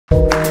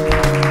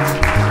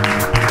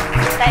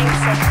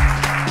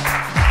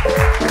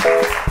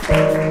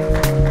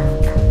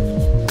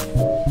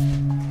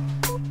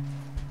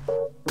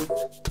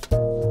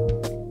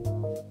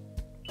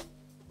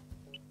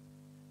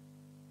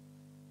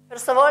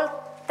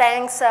all,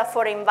 thanks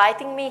for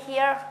inviting me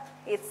here.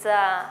 It's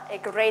a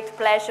great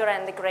pleasure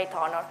and a great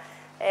honor.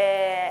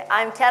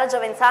 I'm Chiara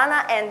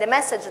Giovenzana, and the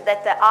message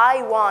that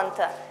I want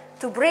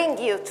to bring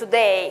you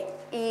today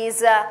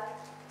is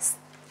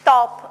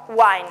stop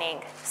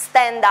whining,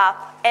 stand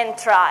up and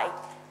try.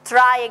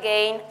 Try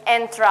again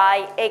and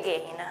try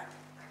again.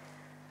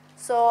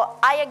 So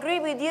I agree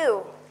with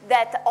you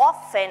that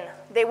often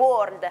the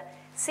world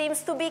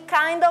seems to be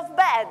kind of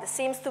bad,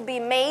 seems to be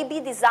maybe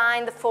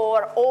designed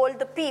for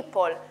old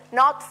people,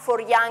 not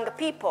for young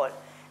people.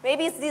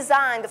 Maybe it's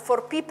designed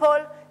for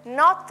people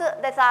not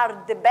that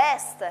are the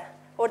best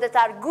or that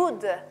are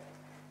good,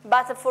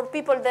 but for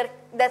people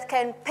that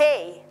can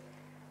pay.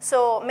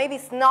 So maybe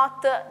it's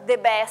not the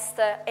best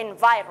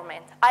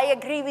environment. I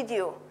agree with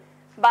you,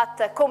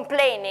 but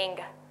complaining,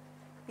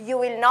 you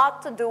will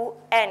not do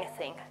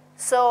anything.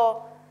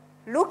 So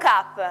look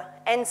up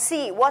and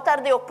see what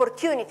are the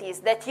opportunities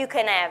that you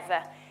can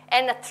have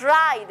and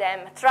try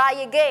them, try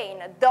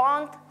again.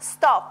 Don't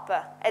stop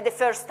at the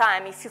first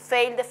time if you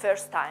fail the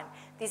first time.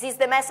 This is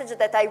the message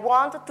that I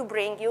want to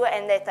bring you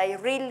and that I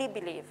really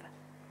believe.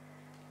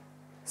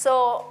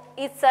 So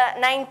it's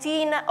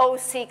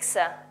 1906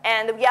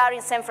 and we are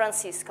in San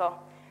Francisco.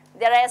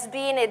 There has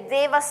been a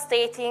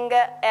devastating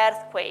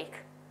earthquake,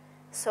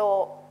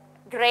 so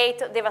great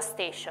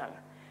devastation.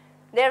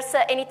 There's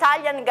an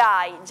Italian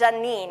guy,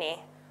 Giannini,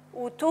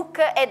 who took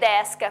a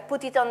desk,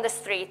 put it on the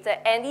street,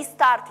 and he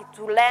started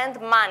to lend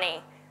money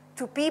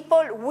to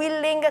people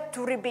willing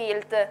to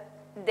rebuild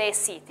the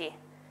city.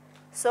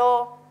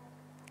 So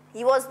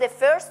he was the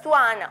first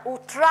one who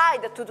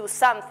tried to do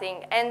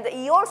something, and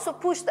he also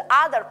pushed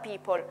other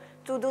people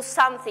to do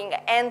something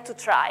and to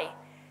try.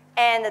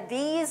 And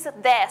this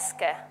desk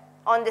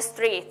on the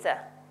street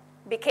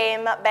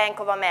became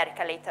Bank of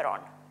America later on.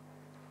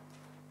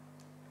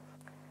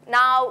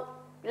 Now,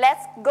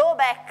 let's go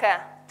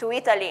back to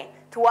Italy,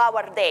 to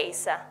our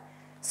days.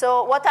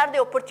 So what are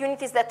the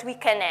opportunities that we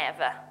can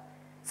have?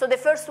 So the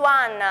first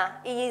one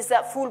is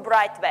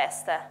Fullbright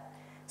BEST.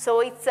 So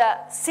it's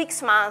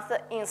 6 months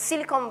in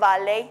Silicon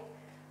Valley,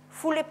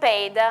 fully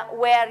paid,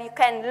 where you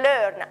can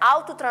learn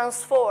how to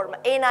transform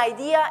an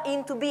idea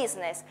into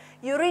business.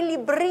 You really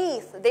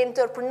breathe the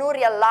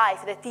entrepreneurial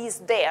life that is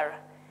there.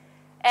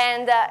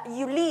 And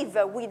you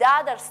live with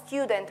other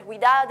students,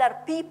 with other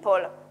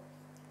people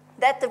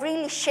that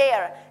really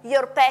share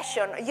your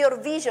passion, your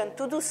vision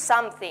to do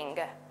something.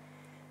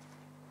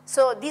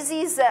 So this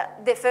is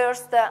the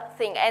first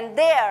thing. And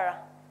there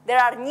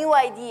are new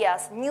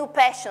ideas, new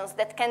passions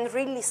that can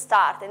really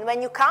start. And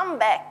when you come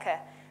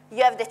back,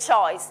 you have the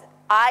choice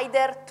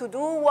either to do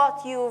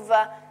what you've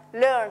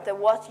learned,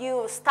 what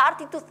you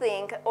started to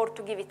think, or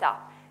to give it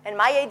up. And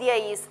my idea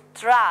is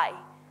try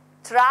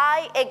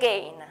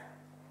again.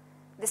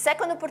 The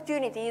second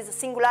opportunity is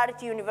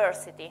Singularity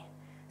University.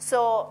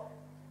 So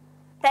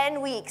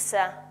 10 weeks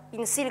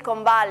in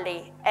Silicon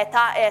Valley at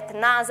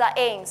NASA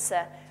Ames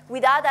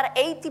with other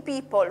 80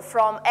 people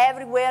from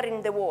everywhere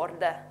in the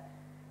world.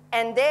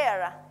 And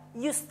there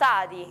you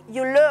study,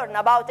 you learn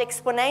about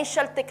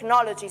exponential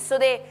technology, so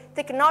the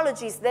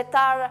technologies that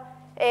are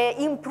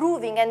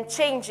improving and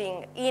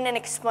changing in an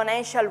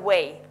exponential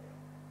way.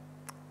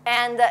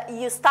 And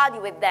you study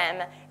with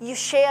them, you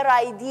share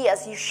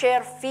ideas, you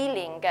share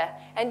feeling,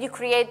 and you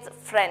create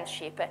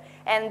friendship.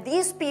 And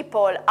these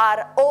people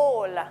are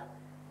all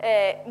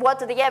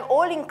what they have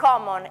all in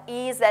common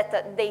is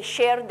that they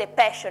share the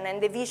passion and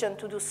the vision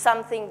to do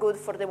something good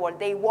for the world.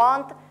 They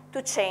want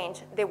to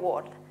change the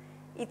world.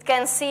 It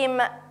can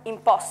seem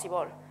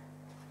impossible,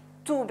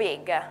 too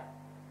big.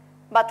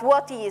 But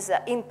what is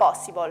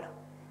impossible?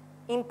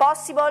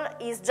 Impossible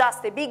is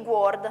just a big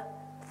word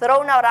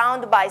thrown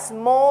around by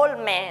small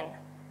men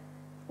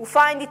who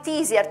find it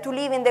easier to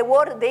live in the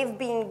world they've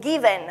been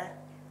given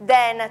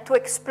than to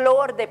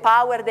explore the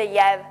power they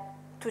have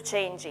to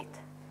change it.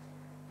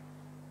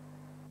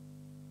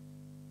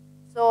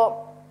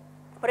 So,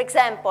 for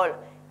example,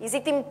 is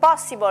it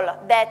impossible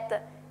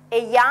that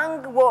a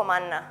young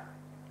woman,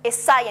 a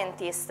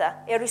scientist,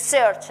 a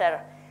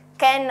researcher,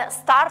 can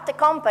start a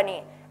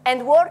company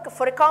and work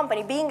for a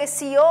company, being a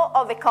CEO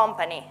of a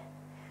company?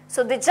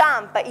 So the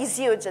jump is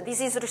huge.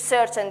 This is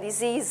research and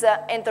this is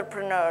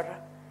entrepreneur.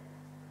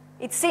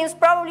 It seems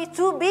probably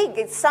too big.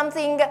 It's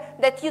something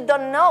that you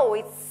don't know.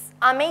 It's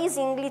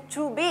amazingly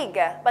too big,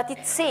 but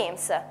it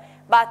seems.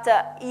 But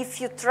if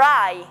you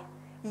try,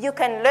 you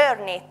can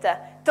learn it,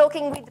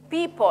 talking with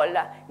people,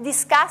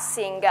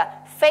 discussing,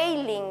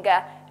 failing,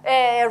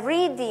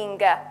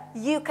 reading.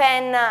 You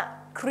can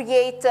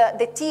create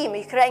the team,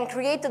 you can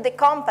create the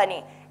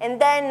company, and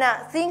then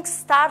things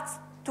start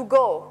to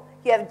go.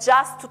 You have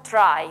just to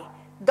try.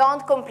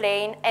 Don't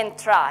complain and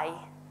try.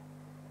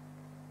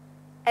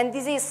 And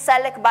this is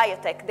Cellec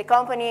Biotek, the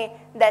company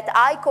that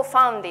I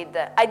co-founded.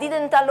 I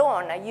didn't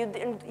alone.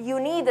 You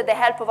need the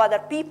help of other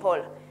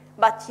people,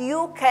 but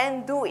you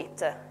can do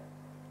it.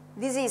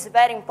 This is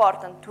very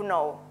important to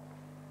know.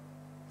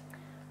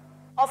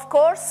 Of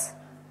course,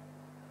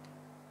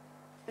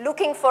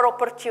 looking for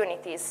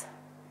opportunities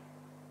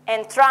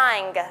and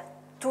trying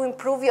to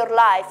improve your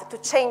life, to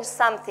change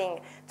something,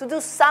 to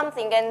do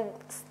something and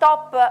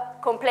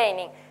stop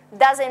complaining,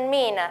 doesn't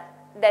mean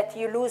that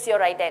you lose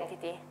your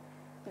identity.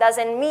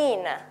 Doesn't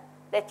mean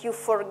that you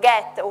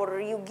forget or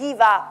you give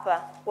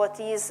up what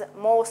is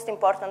most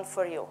important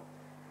for you.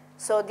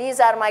 So these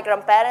are my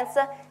grandparents,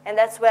 and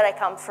that's where I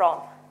come from.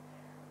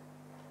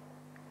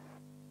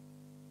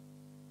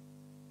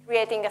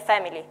 Creating a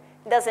family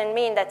doesn't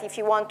mean that if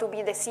you want to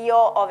be the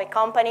CEO of a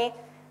company,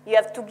 you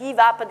have to give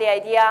up the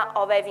idea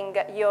of having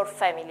your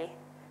family.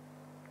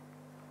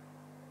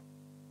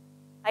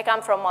 I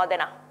come from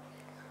Modena,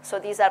 so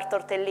these are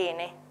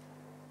tortellini.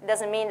 It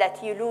doesn't mean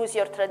that you lose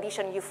your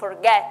tradition, you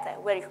forget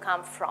where you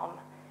come from.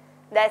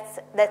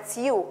 That's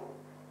you.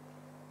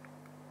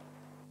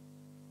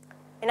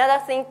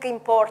 Another thing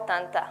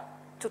important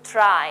to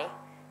try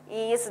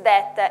is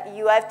that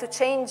you have to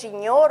change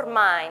in your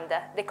mind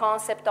the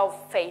concept of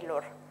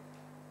failure.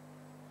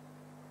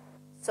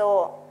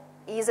 So,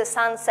 is a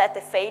sunset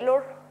a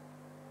failure?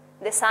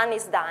 The sun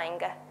is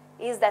dying.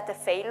 Is that a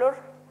failure?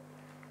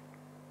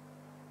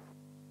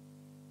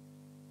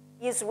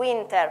 Is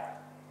winter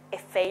a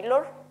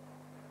failure?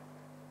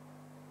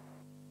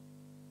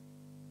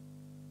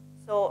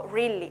 So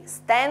really,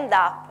 stand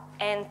up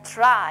and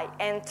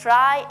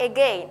try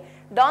again.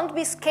 Don't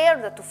be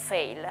scared to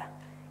fail.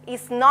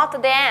 It's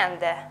not the end.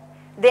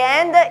 The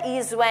end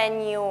is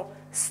when you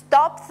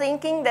stop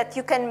thinking that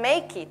you can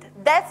make it.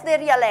 That's the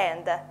real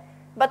end.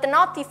 But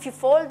not if you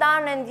fall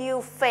down and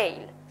you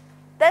fail.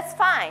 That's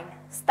fine.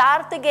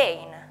 Start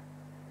again.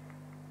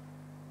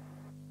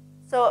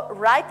 So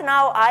right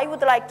now, I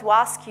would like to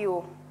ask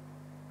you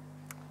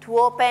to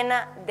open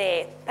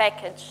the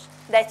package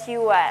that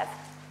you have.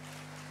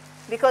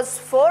 Because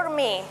for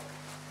me,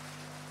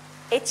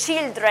 a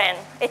child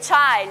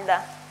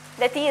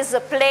that is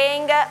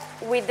playing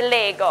with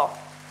Lego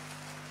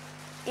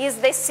is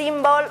the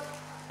symbol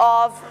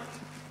of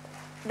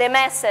the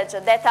message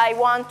that I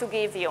want to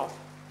give you.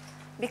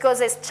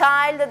 Because a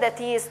child that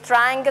is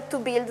trying to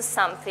build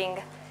something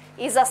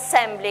is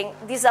assembling,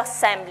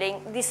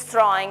 disassembling,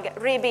 destroying,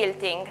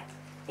 rebuilding,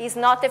 is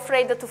not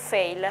afraid to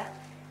fail,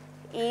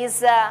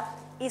 is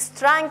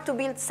trying to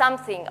build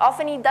something.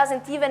 Often he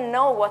doesn't even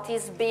know what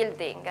he's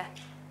building.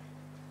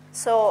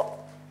 So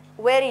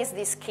where is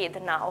this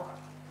kid now?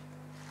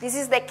 This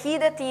is the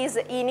kid that is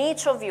in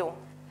each of you.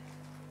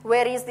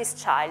 Where is this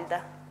child?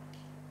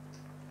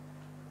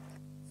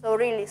 So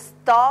really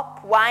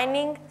stop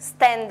whining,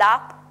 stand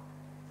up,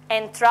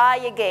 and try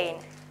again,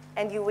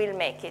 and you will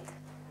make it.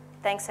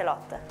 Thanks a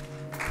lot.